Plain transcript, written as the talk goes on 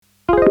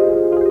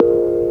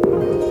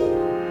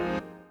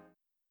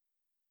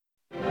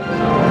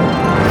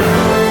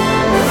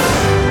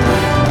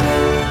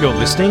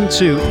listening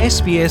to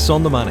SBS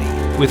On The Money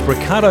with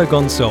Ricardo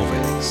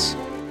Gonçalves.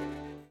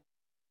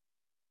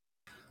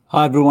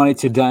 Hi everyone,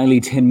 it's your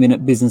daily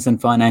 10-minute business and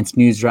finance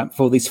news wrap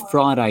for this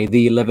Friday,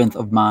 the 11th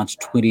of March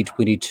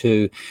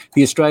 2022.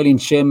 The Australian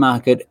share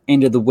market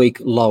ended the week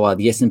lower.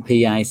 The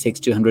S&P ASX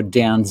 200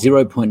 down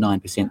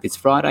 0.9% this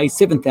Friday,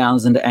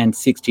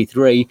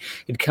 7,063.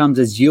 It comes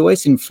as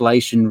US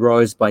inflation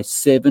rose by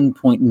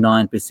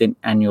 7.9%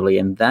 annually,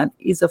 and that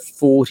is a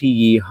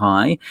 40-year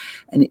high.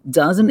 And it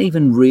doesn't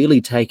even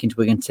really take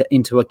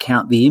into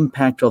account the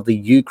impact of the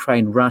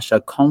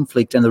Ukraine-Russia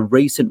conflict and the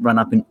recent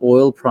run-up in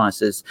oil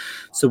prices.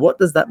 So what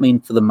does that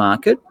mean for the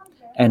market,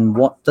 and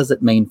what does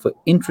it mean for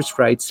interest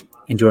rates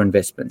and your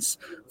investments?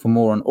 For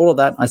more on all of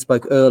that, I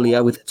spoke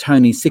earlier with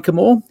Tony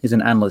Sycamore, who's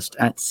an analyst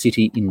at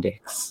City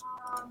Index.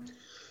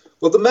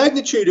 Well, the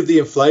magnitude of the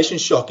inflation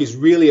shock is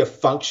really a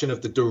function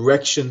of the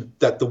direction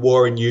that the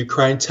war in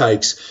Ukraine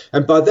takes.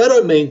 And by that, I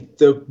mean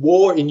the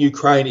war in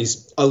Ukraine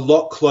is a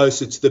lot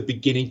closer to the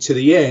beginning to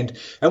the end.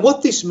 And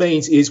what this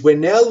means is we're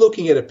now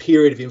looking at a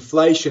period of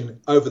inflation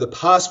over the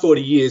past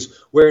 40 years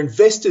where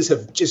investors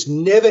have just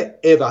never,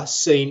 ever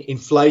seen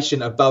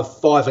inflation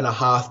above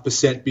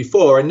 5.5%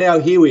 before. And now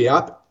here we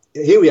are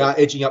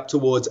edging up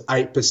towards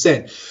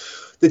 8%.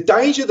 The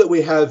danger that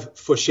we have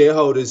for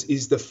shareholders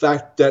is the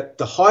fact that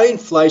the high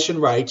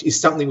inflation rate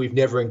is something we've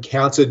never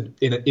encountered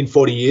in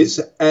 40 years.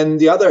 And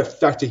the other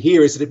factor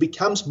here is that it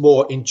becomes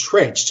more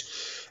entrenched.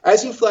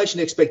 As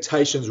inflation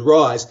expectations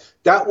rise,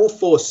 that will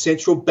force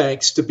central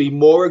banks to be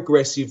more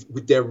aggressive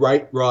with their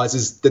rate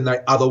rises than they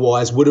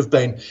otherwise would have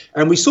been.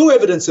 And we saw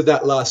evidence of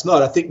that last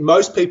night. I think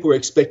most people were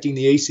expecting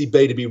the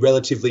ECB to be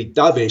relatively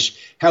dovish.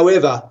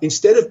 However,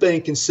 instead of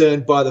being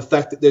concerned by the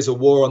fact that there's a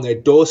war on their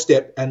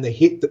doorstep and the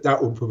hit that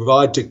that will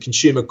provide to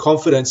consumer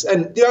confidence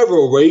and the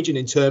overall region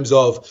in terms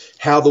of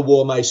how the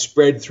war may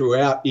spread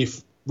throughout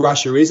if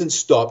Russia isn't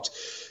stopped,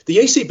 the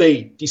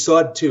ECB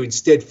decided to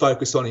instead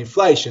focus on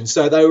inflation.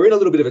 So they were in a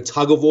little bit of a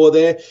tug of war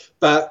there.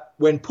 But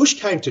when push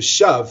came to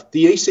shove,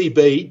 the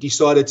ECB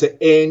decided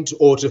to end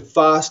or to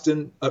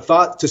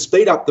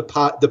speed up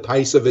the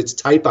pace of its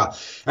taper.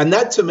 And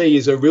that to me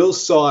is a real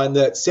sign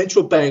that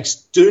central banks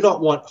do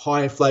not want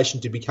high inflation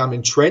to become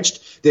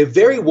entrenched. They're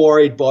very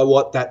worried by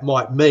what that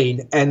might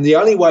mean. And the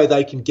only way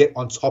they can get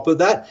on top of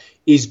that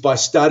is by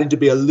starting to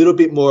be a little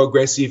bit more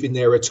aggressive in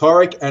their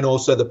rhetoric and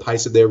also the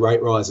pace of their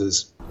rate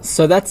rises.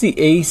 So that's the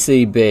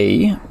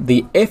ECB.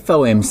 The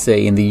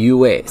FOMC in the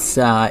US,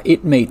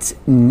 it meets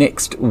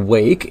next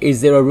week.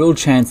 Is there a real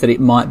chance that it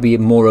might be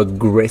more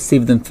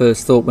aggressive than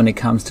first thought when it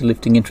comes to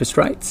lifting interest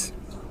rates?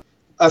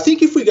 I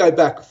think if we go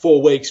back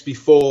 4 weeks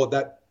before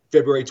that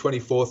February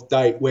 24th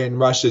date when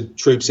Russia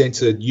troops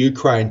entered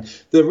Ukraine,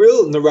 the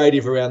real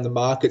narrative around the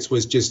markets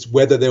was just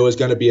whether there was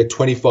going to be a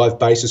 25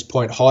 basis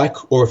point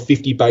hike or a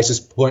 50 basis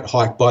point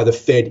hike by the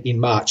Fed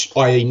in March,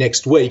 i.e.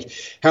 next week.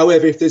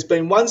 However, if there's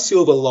been one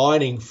silver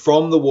lining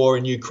from the war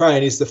in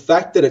Ukraine is the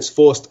fact that it's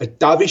forced a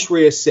dovish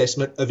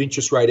reassessment of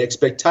interest rate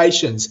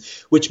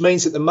expectations, which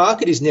means that the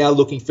market is now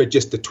looking for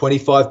just a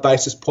 25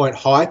 basis point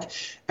hike.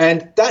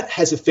 And that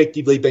has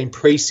effectively been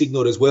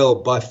pre-signaled as well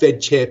by Fed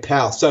Chair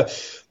Powell. So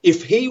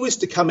if he was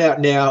to come out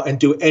now and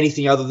do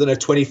anything other than a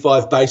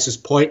 25 basis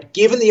point,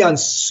 given the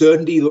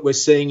uncertainty that we're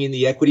seeing in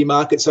the equity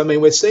markets, I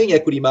mean, we're seeing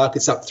equity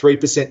markets up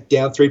 3%,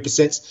 down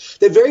 3%.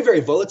 They're very,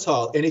 very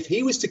volatile. And if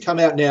he was to come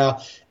out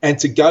now and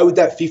to go with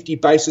that 50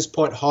 basis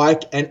point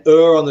hike and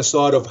err on the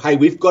side of, hey,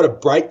 we've got to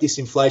break this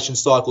inflation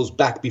cycle's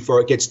back before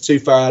it gets too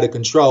far out of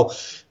control,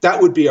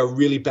 that would be a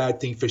really bad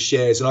thing for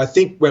shares. And I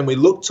think when we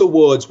look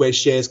towards where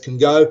shares can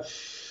go,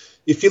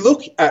 if you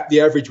look at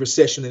the average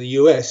recession in the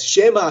US,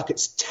 share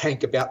markets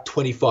tank about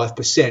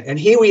 25%. And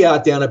here we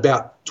are down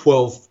about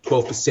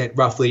 12%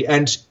 roughly.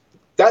 And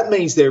that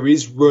means there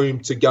is room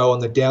to go on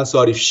the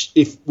downside.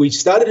 If we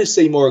started to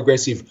see more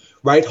aggressive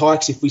rate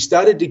hikes, if we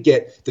started to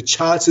get the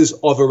chances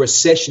of a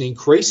recession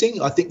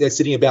increasing, I think they're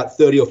sitting about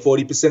 30 or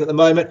 40% at the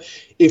moment.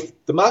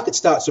 If the market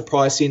starts to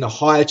price in a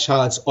higher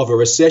chance of a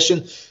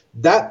recession,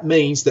 that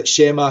means that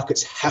share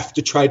markets have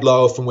to trade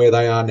lower from where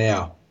they are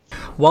now.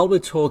 While we're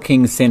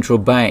talking central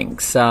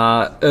banks,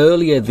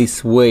 earlier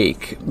this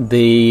week,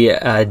 the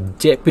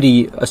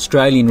Deputy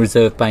Australian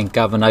Reserve Bank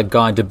Governor,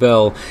 Guy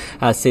Debelle,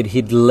 said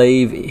he'd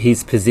leave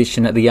his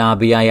position at the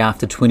RBA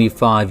after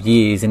 25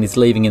 years and is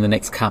leaving in the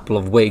next couple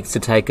of weeks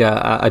to take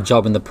a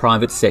job in the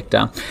private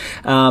sector.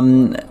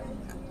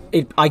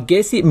 I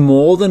guess it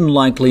more than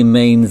likely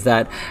means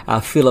that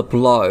Philip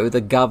Lowe, the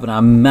governor,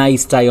 may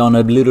stay on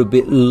a little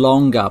bit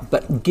longer.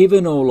 But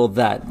given all of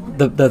that,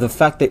 the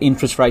fact that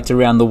interest rates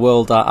around the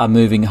world are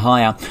moving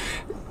higher,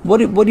 what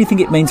do you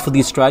think it means for the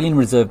Australian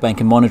Reserve Bank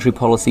and monetary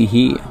policy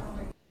here?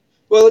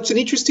 Well, it's an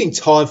interesting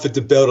time for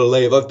Debelle to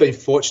leave. I've been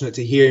fortunate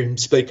to hear him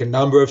speak a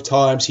number of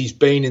times. He's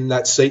been in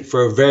that seat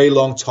for a very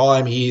long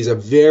time. He is a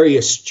very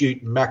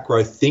astute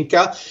macro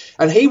thinker,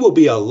 and he will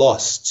be a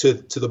loss to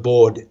the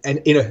board. And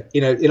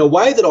in a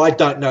way that I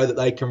don't know that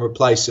they can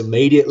replace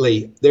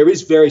immediately. There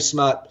is very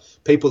smart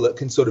people that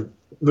can sort of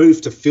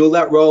move to fill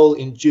that role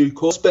in due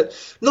course, but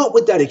not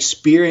with that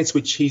experience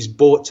which he's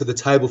brought to the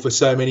table for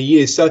so many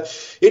years. So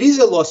it is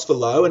a loss for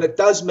Lowe, and it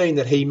does mean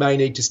that he may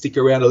need to stick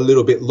around a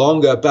little bit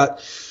longer.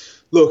 But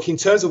look, in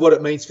terms of what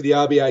it means for the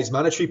RBA's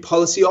monetary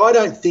policy, I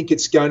don't think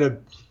it's going to.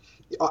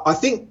 I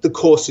think the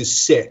course is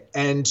set,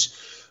 and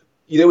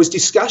there was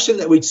discussion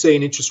that we'd see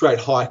an interest rate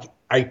hike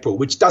April,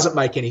 which doesn't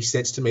make any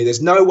sense to me.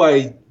 There's no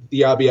way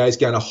the RBA is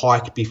going to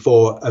hike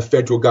before a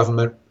federal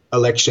government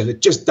election.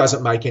 It just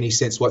doesn't make any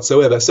sense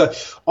whatsoever. So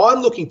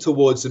I'm looking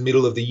towards the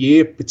middle of the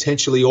year,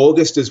 potentially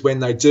August is when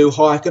they do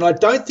hike, and I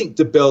don't think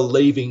DeBell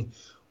leaving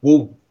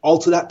will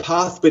alter that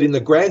path, but in the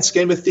grand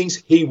scheme of things,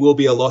 he will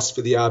be a loss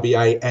for the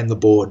RBA and the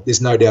board.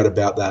 There's no doubt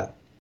about that.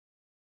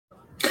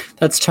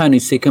 That's Tony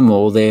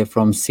Sycamore there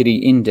from City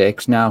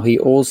Index. Now, he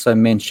also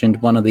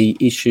mentioned one of the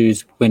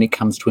issues when it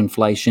comes to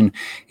inflation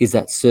is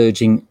that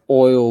surging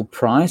oil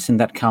price, and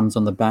that comes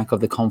on the back of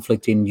the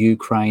conflict in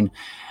Ukraine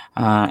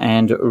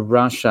and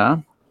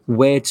Russia.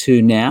 Where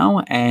to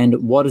now,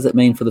 and what does it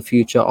mean for the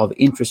future of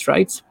interest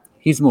rates?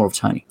 Here's more of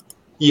Tony.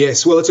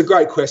 Yes, well, it's a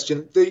great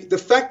question. The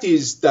fact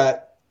is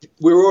that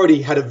we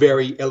already had a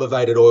very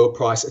elevated oil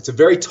price. It's a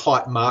very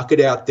tight market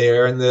out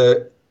there, and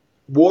the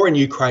war in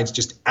Ukraine's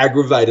just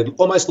aggravated,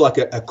 almost like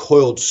a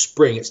coiled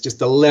spring. It's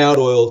just allowed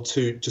oil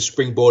to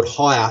springboard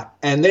higher.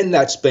 And then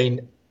that's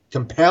been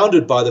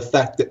compounded by the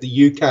fact that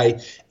the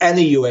UK and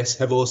the US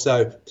have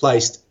also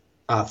placed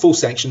full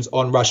sanctions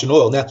on Russian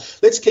oil. Now,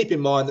 let's keep in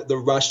mind that the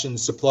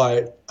Russians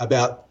supply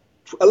about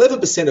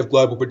 11% of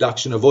global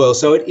production of oil,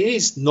 so it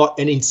is not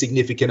an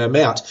insignificant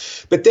amount.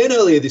 But then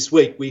earlier this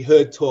week, we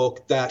heard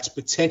talk that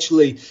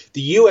potentially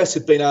the US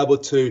had been able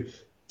to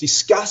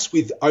discuss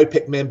with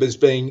OPEC members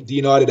being the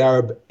United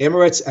Arab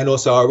Emirates and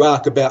also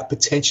Iraq about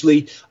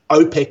potentially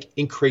OPEC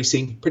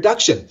increasing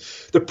production.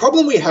 The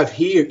problem we have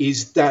here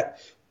is that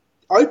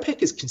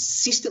OPEC has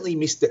consistently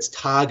missed its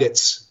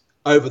targets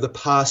over the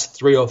past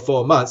 3 or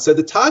 4 months. So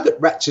the target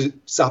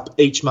ratchets up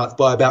each month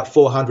by about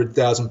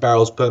 400,000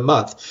 barrels per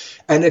month.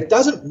 And it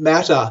doesn't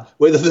matter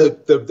whether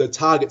the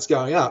target's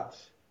going up.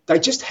 They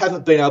just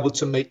haven't been able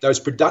to meet those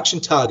production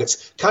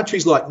targets.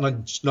 Countries like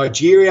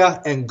Nigeria,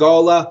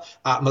 Angola,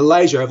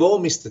 Malaysia have all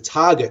missed the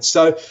target.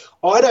 So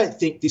I don't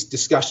think this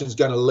discussion is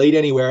going to lead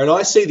anywhere. And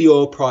I see the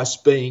oil price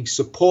being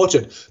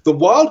supported. The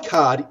wild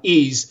card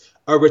is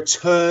a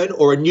return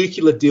or a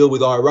nuclear deal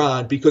with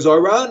Iran, because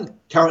Iran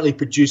currently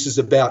produces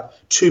about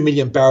 2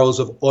 million barrels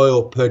of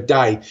oil per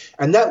day.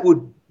 And that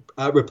would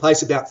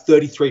replace about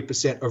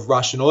 33% of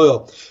Russian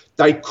oil.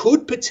 They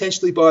could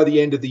potentially, by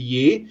the end of the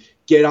year,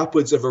 get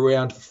upwards of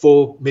around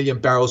 4 million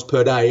barrels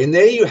per day. And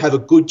there you have a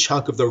good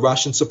chunk of the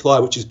Russian supply,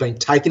 which has been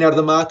taken out of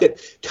the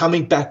market,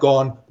 coming back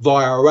on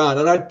via Iran.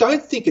 And I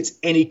don't think it's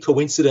any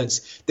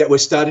coincidence that we're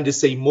starting to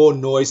see more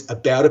noise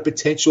about a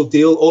potential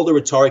deal. All the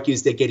rhetoric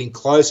is they're getting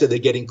closer, they're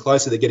getting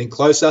closer, they're getting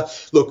closer.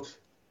 Look,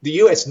 the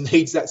US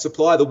needs that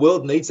supply. The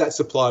world needs that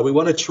supply. We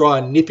want to try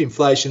and nip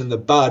inflation in the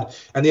bud.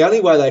 And the only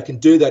way they can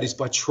do that is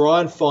by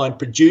trying to find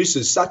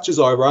producers such as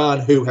Iran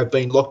who have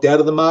been locked out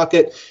of the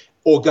market,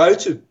 or go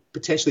to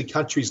potentially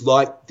countries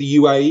like the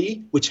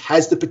UAE, which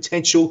has the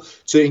potential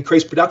to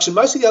increase production.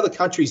 Most of the other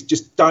countries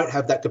just don't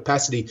have that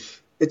capacity.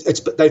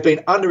 They've been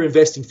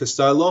underinvesting for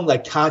so long, they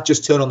can't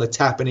just turn on the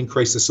tap and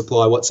increase the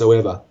supply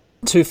whatsoever.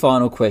 Two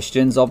final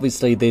questions.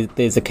 Obviously,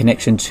 there's a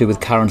connection too with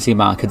currency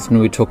markets. When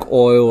we talk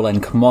oil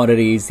and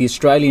commodities, the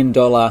Australian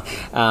dollar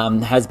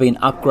has been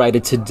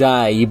upgraded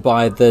today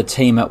by the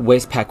team at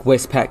Westpac.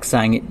 Westpac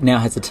saying it now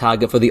has a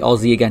target for the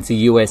Aussie against the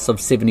US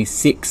of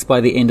 76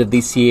 by the end of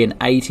this year and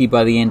 80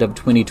 by the end of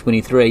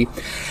 2023.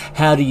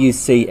 How do you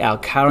see our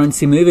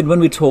currency move? And when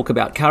we talk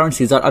about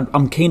currencies,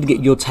 I'm keen to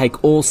get your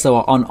take also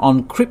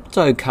on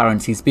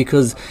cryptocurrencies,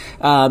 because,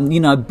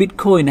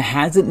 Bitcoin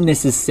hasn't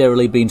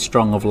necessarily been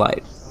strong of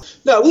late.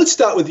 No, well, let's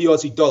start with the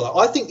Aussie dollar.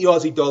 I think the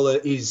Aussie dollar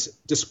is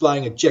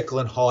displaying a Jekyll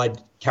and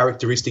Hyde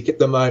characteristic at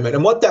the moment.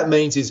 And what that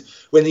means is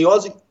when the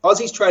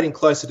Aussie's trading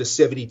closer to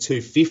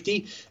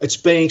 72.50, it's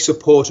being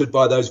supported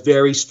by those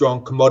very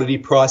strong commodity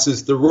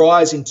prices, the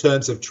rise in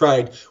terms of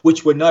trade,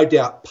 which were no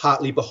doubt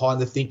partly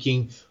behind the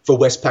thinking for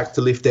Westpac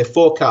to lift their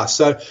forecast.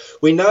 So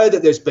we know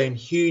that there's been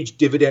huge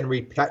dividend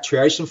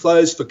repatriation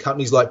flows for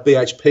companies like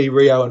BHP,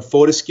 Rio and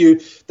Fortescue.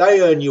 They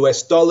earn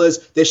US dollars.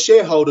 Their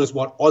shareholders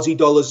want Aussie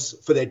dollars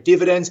for their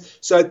dividends.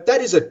 So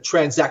that is a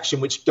transaction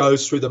which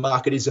goes through the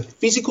market. It's a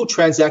physical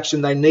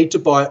transaction. They need to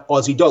buy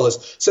Aussie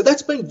dollars. So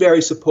that's been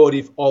very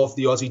supportive of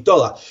the Aussie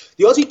dollar.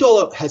 The Aussie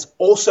dollar has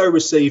also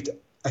received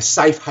a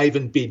safe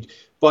haven bid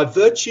by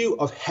virtue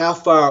of how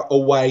far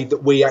away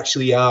that we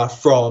actually are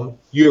from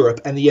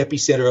Europe and the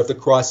epicenter of the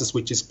crisis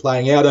which is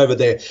playing out over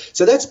there.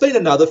 So that's been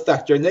another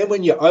factor. And then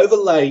when you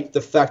overlay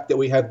the fact that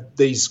we have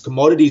these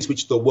commodities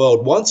which the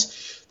world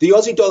wants, the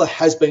Aussie dollar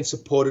has been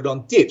supported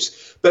on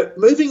dips. But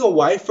moving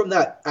away from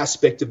that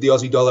aspect of the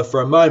Aussie dollar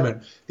for a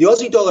moment, the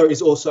Aussie dollar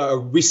is also a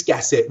risk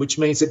asset, which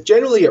means that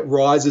generally it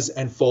rises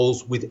and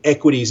falls with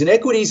equities. And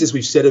equities, as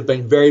we've said, have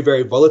been very,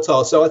 very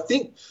volatile. So I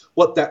think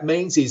what that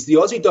means is the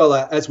Aussie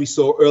dollar, as we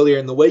saw earlier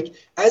in the week,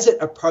 as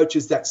it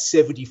approaches that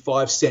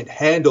 75-cent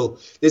handle,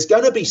 there's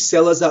going to be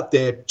sellers up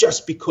there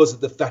just because of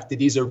the fact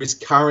it is a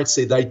risk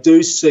currency. They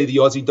do see the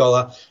Aussie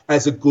dollar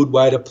as a good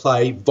way to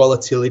play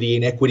volatility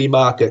in equity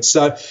markets.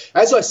 So,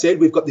 as I said,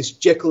 we've got this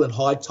Jekyll and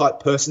Hyde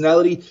type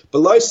personality.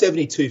 Below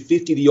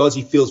 72.50, the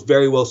Aussie feels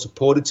very well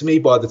supported to me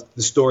by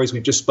the stories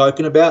we've just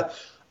spoken about.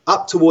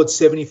 Up towards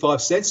 75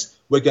 cents,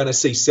 we're going to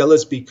see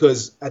sellers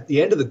because at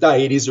the end of the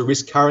day, it is a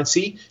risk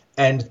currency,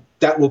 and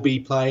that will be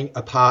playing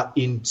a part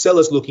in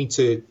sellers looking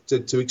to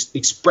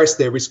express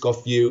their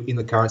risk-off view in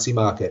the currency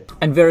market.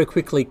 And very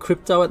quickly,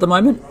 crypto at the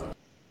moment?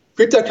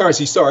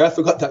 Cryptocurrency, sorry, I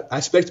forgot that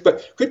aspect,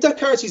 but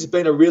cryptocurrencies have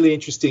been a really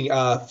interesting,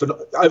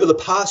 over the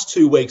past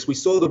 2 weeks, we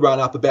saw the run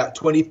up about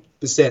 20%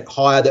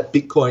 higher that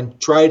Bitcoin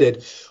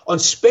traded on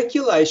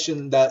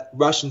speculation that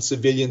Russian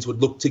civilians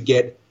would look to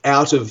get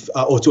out of,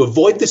 or to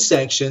avoid the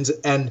sanctions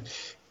and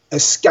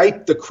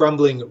escape the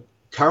crumbling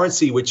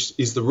currency, which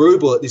is the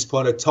ruble at this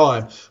point of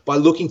time, by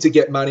looking to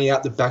get money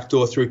out the back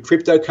door through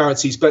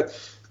cryptocurrencies. But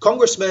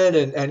congressmen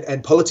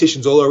and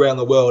politicians all around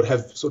the world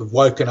have sort of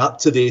woken up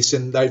to this,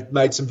 and they've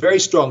made some very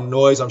strong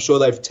noise. I'm sure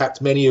they've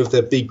tapped many of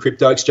the big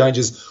crypto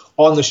exchanges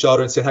on the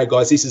shoulder and said, hey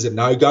guys, this is a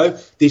no-go.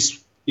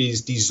 This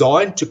is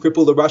designed to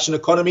cripple the Russian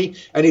economy.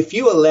 And if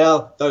you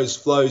allow those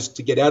flows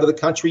to get out of the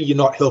country, you're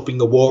not helping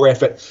the war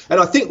effort. And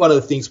I think one of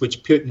the things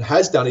which Putin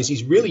has done is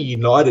he's really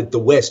united the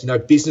West. You know,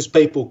 business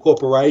people,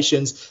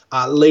 corporations,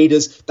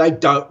 leaders, they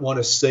don't want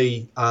to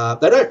see,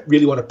 they don't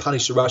really want to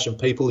punish the Russian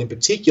people in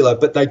particular,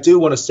 but they do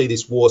want to see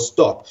this war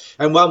stop.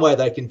 And one way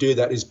they can do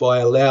that is by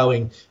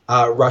allowing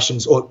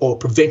Russians or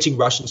preventing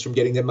Russians from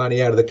getting their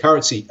money out of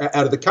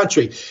the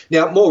country.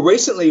 Now, more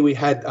recently, we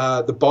had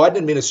the Biden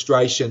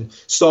administration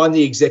sign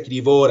the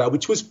executive order,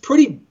 which was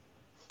pretty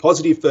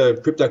positive for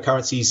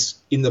cryptocurrencies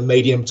in the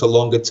medium to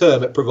longer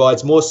term. It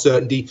provides more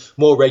certainty,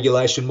 more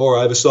regulation, more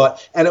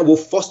oversight, and it will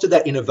foster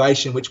that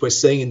innovation which we're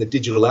seeing in the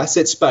digital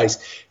asset space.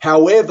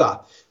 However,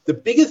 the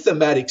bigger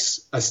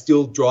thematics are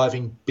still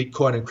driving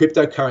Bitcoin and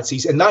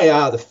cryptocurrencies, and they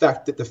are the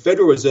fact that the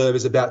Federal Reserve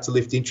is about to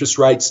lift interest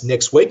rates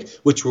next week,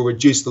 which will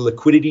reduce the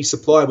liquidity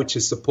supply, which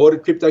has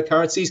supported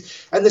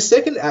cryptocurrencies. And the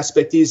second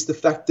aspect is the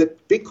fact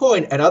that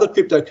Bitcoin and other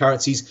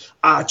cryptocurrencies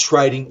are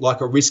trading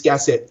like a risk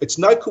asset. It's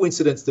no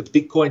coincidence that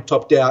Bitcoin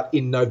topped out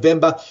in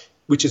November,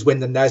 which is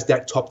when the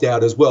NASDAQ topped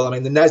out as well. I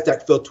mean, the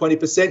NASDAQ fell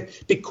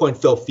 20%, Bitcoin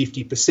fell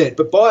 50%.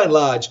 But by and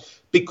large,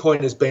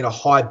 Bitcoin has been a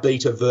high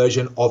beta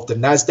version of the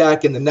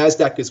NASDAQ, and the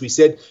NASDAQ, as we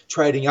said,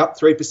 trading up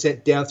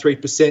 3%, down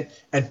 3%,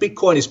 and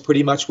Bitcoin is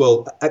pretty much,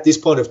 well, at this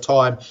point of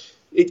time,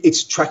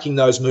 it's tracking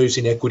those moves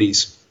in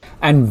equities.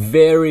 And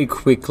very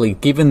quickly,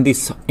 given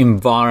this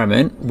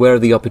environment, where are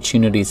the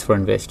opportunities for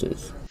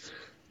investors?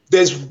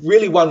 There's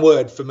really one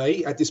word for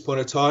me at this point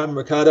of time,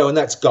 Ricardo, and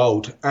that's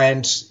gold.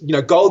 And, you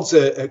know, gold's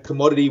a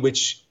commodity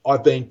which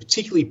I've been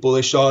particularly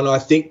bullish on. I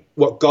think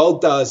what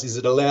gold does is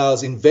it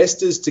allows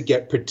investors to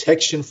get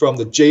protection from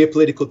the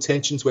geopolitical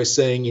tensions we're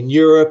seeing in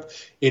Europe.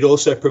 It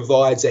also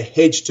provides a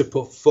hedge to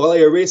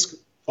portfolio risk,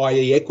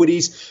 i.e.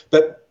 equities,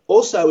 but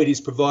also it is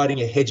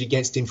providing a hedge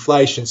against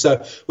inflation.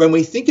 So when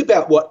we think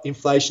about what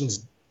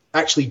inflation's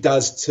actually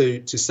does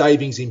to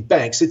savings in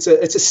banks, it's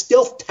a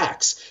stealth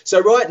tax. So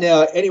right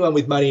now, anyone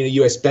with money in a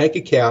US bank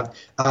account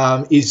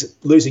is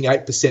losing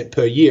 8%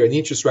 per year, and the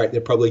interest rate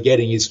they're probably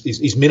getting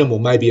is minimal,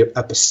 maybe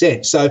a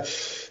percent. So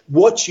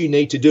what you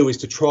need to do is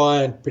to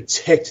try and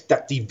protect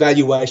that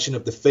devaluation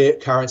of the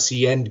fiat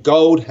currency, and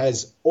gold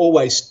has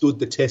always stood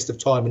the test of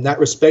time in that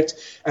respect,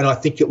 and I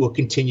think it will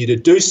continue to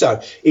do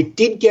so. It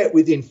did get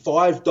within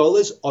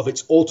 $5 of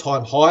its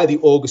all-time high, the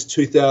August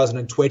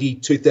 2020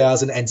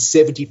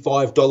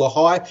 $2,075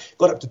 high,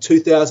 got up to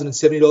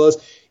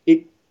 $2,070.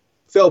 It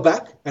fell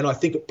back, and I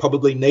think it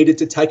probably needed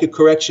to take a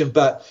correction.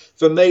 But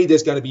for me,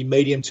 there's going to be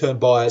medium-term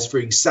buyers for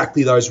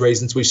exactly those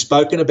reasons we've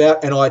spoken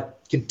about, and I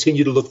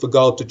continue to look for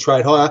gold to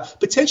trade higher,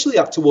 potentially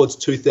up towards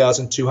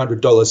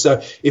 $2,200.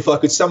 So if I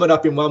could sum it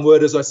up in one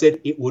word, as I said,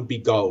 it would be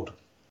gold.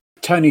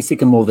 Tony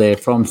Sycamore there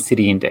from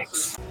City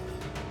Index.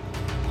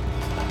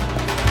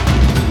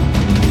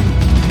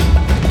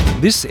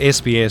 This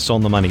SBS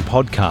On The Money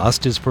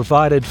podcast is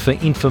provided for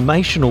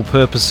informational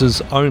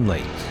purposes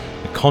only.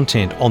 The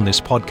content on this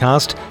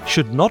podcast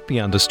should not be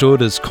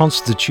understood as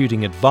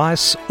constituting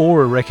advice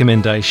or a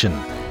recommendation.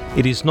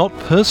 It is not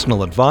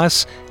personal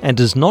advice and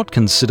does not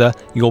consider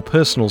your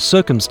personal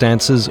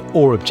circumstances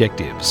or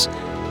objectives.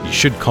 You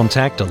should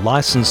contact a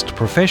licensed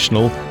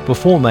professional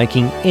before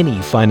making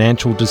any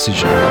financial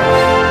decision.